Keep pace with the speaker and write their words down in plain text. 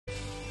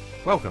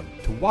Welcome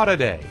to What a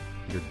Day,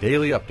 your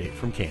daily update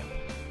from camp.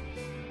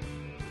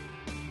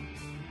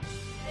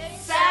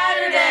 It's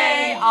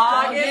Saturday,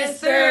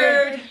 August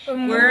 3rd.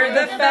 We're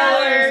the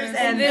Fellers,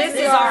 and this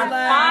is our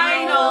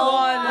final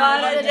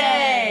What a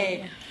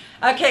Day.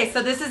 Okay,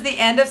 so this is the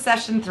end of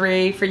session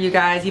 3 for you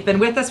guys. You've been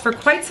with us for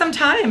quite some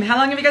time. How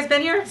long have you guys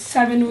been here?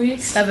 7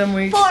 weeks. 7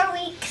 weeks. 4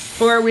 weeks.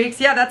 4 weeks.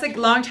 Yeah, that's a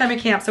long time at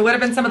camp. So what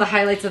have been some of the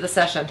highlights of the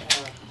session?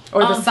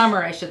 Or the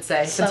summer, I should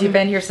say, since you've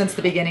been here since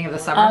the beginning of the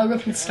summer. Go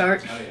from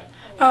start.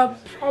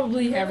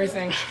 Probably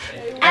everything.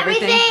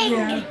 Everything.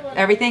 Yeah.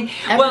 Everything?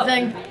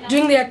 Everything.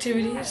 Doing the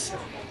activities.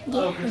 It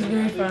was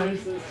very fun.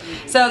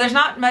 So there's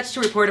not much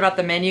to report about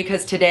the menu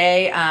because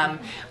today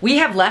we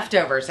have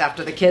leftovers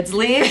after the kids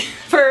leave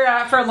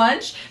for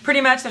lunch.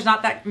 Pretty much there's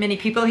not that many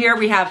people here.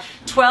 We have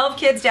 12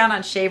 kids down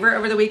on Shaver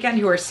over the weekend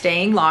who are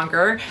staying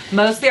longer.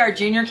 Mostly our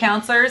junior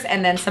counselors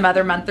and then some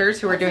other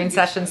monthers who are doing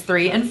sessions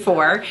 3 and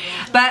 4.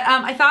 But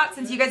I thought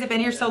since you guys have been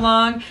here so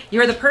long,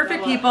 you're the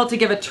perfect people to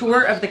give a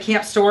tour of the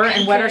camp store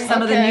and what are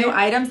some of the new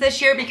items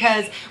this year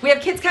because we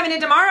have kids coming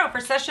in tomorrow for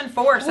session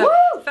 4. So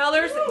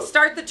fellers,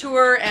 start the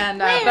tour and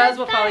Buzz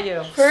will follow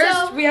you.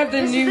 First, we have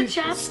the new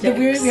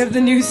we have the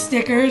new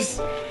stickers,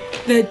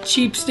 the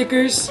cheap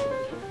stickers,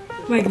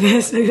 like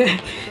this.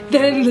 Then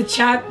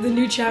the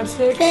new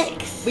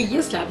chapsticks. We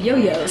used to have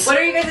yo-yos. What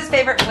are you guys'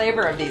 favorite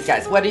flavor of these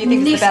guys? What do you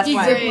think is the best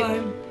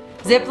one?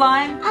 Zip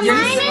line. Zip line? Yours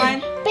is zip line?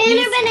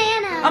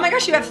 Banana. Oh my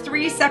gosh, you have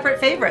 3 separate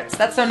favorites.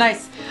 That's so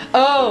nice.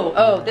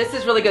 Oh, this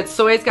is really good.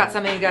 Soy's got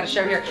something you got to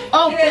show here.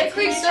 Oh, Kids, Big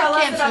can you Creek tell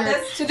us Surf about Camp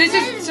this? So this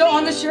is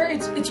on the shirt.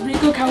 It's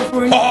Rico,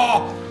 California,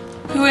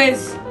 who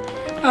is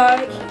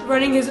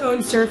running his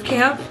own surf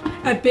camp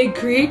at Big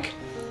Creek,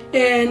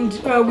 and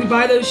we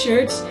buy those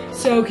shirts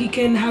so he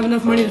can have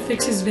enough money to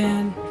fix his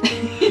van.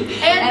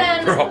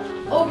 And then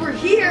over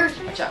here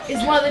Watch out.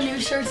 is one of the new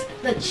shirts,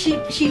 the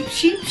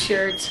cheap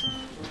shirts.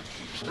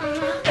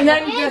 And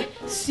then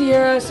the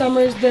Sierra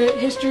Summers, the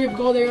History of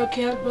Gold Arrow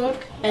Camp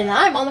book. And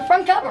I'm on the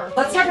front cover.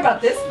 Let's talk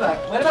about this book.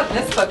 What about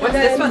this book? What's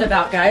this one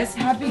about, guys?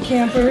 Happy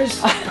Campers.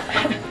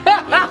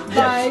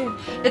 By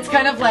It's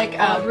kind of like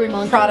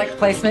product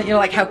placement. You know,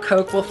 like how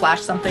Coke will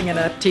flash something in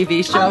a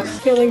TV show.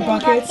 Filling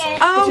Buckets,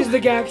 Oh. which is the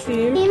GAC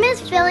theme. Theme is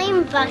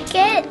filling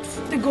buckets.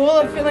 The goal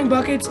of filling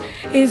buckets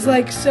is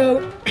like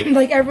so,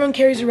 like everyone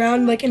carries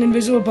around like an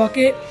invisible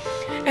bucket,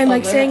 and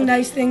like saying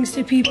nice things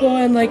to people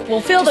and like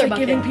We'll fill just, their like,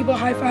 bucket. giving people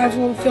high fives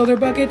will fill their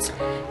buckets.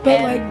 But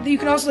And- like you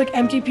can also like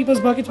empty people's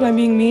buckets by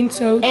being mean.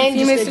 So the And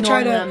theme just is to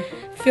try to ignore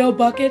them. fill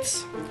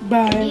buckets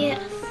by Yes.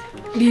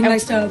 being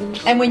nice to others.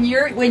 And when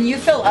you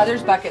fill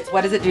others' buckets,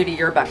 what does it do to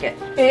your bucket?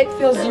 It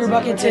fills your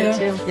bucket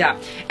too. Yeah.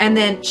 And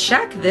then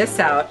check this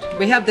out.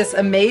 We have this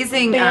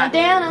amazing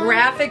Bandana.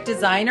 graphic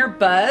designer,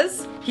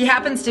 Buzz. He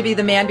happens to be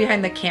the man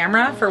behind the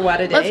camera for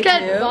What a Day. Let's get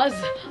too. Buzz.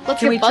 Let's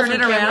Can get we Buzz turn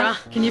it on around? camera.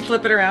 Can you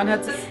flip it around,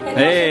 Hudson?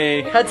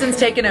 Hey! Hudson's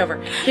taken over.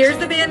 Here's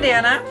the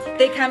bandana.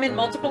 They come in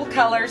multiple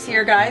colors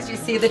here, guys. You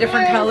see the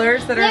different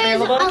colors that are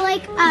There's available?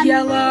 like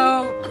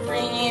Yellow,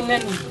 green,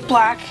 and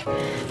black,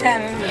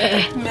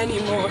 and many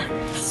more.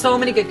 So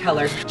many good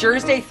colors.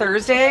 Jersey Day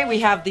Thursday, we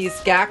have these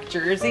GAC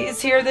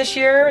jerseys here this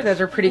year. Those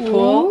are pretty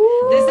cool.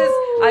 This is,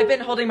 I've been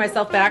holding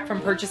myself back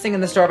from purchasing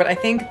in the store, but I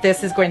think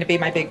this is going to be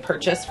my big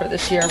purchase for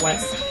this year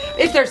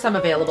if there's some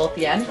available at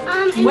the end.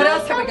 What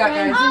else have we got,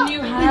 guys? The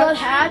new We hat. got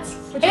hats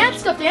and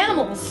stuffed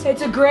animals.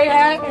 It's a gray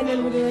hat and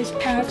then with a nice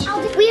patch.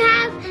 we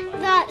have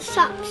the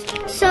socks.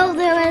 So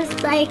there was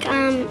like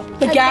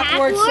The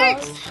Gapwort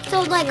socks.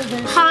 So like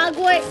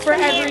Hogwarts For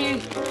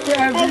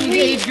every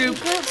age group.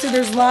 So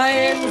there's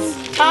lions,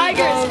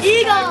 Tigers,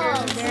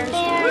 eagles.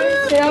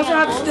 They also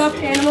have stuffed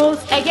animals.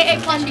 AKA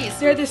plushies.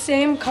 They're the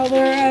same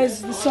color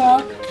as the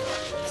sock.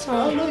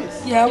 So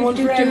yeah, one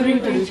for every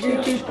age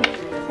group.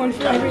 One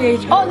for every age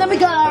group. Oh, and then we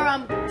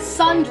got our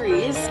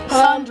sundries.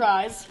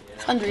 Sundries.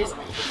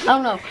 I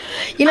don't know.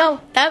 You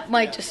know, that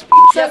might just be.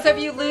 So if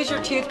you lose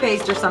your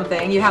toothpaste or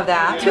something, you have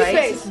that,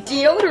 Toothpaste,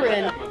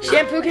 deodorant,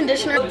 shampoo,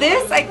 conditioner.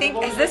 This, I think,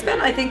 has this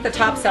been, the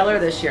top seller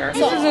this year?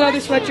 This is another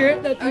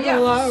sweatshirt that people yeah. a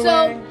lot are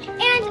So,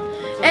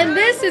 wearing. and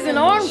this is an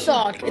arm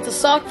sock. It's a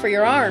sock for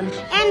your arm.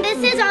 And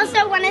this is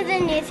also one of the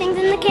new things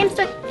in the camp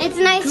store. It's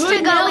nice Good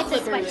to go nail with the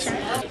clippers.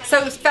 sweatshirt.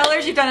 So,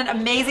 fellers, you've done an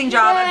amazing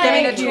job of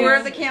giving a Thank tour you.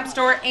 of the camp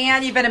store,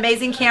 and you've been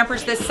amazing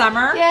campers this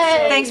summer.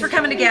 Yay. Thanks for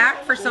coming to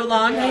GAC for so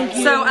long.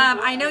 So,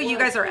 I know you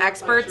guys are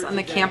experts on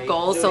the camp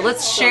goals, so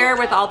let's share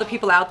with all the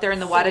people out there in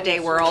the What a Day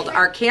world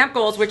our camp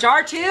goals, which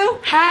are to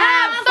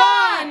Have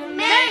fun!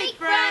 Make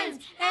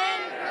friends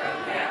and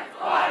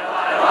What